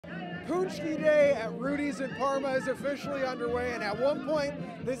Paczki Day at Rudy's in Parma is officially underway, and at one point,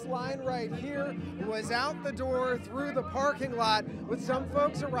 this line right here was out the door through the parking lot, with some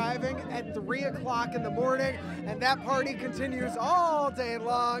folks arriving at 3 o'clock in the morning, and that party continues all day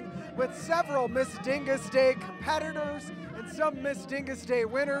long with several Miss Dingus Day competitors and some Miss Dingus Day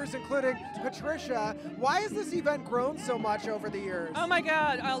winners, including Patricia. Why has this event grown so much over the years? Oh my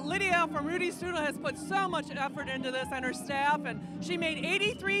God, Lydia from Rudy's Strudel has put so much effort into this, and her staff, and she made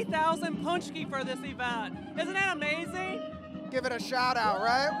 83,000 Paczki for this event. Isn't that amazing? Give it a shout out,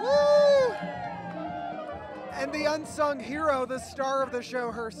 right? Woo! And the unsung hero, the star of the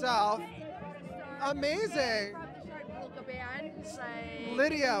show herself. Amazing.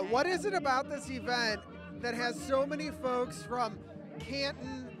 Lydia, what is it about this event that has so many folks from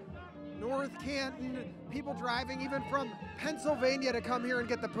Canton, North Canton, people driving even from Pennsylvania to come here and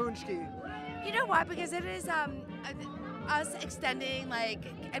get the Paczki? You know what? Because it is us extending, like,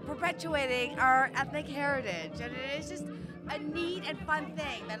 and perpetuating our ethnic heritage, and it is just a neat and fun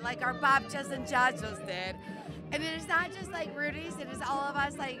thing that, like, our Bob, Jess, and Josh just did. And it is not just like Rudy's; it is all of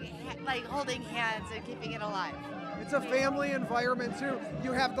us, like holding hands and keeping it alive. It's a family environment too.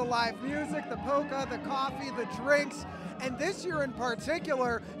 You have the live music, the polka, the coffee, the drinks. And this year in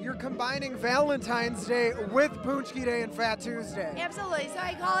particular, you're combining Valentine's Day with Paczki Day and Fat Tuesday. Absolutely. So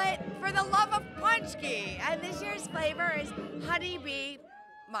I call it For the Love of Paczki. And this year's flavor is Honey Bee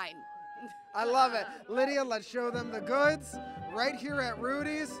Mine. I love it. Lydia, let's show them the goods right here at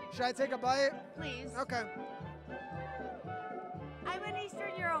Rudy's. Should I take a bite? Please. Okay. I'm an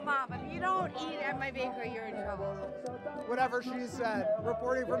Eastern Euro mom. If you don't eat at my bakery, you're in trouble. Whatever she said.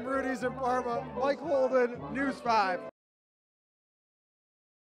 Reporting from Rudy's in Parma, Mike Holden, News 5.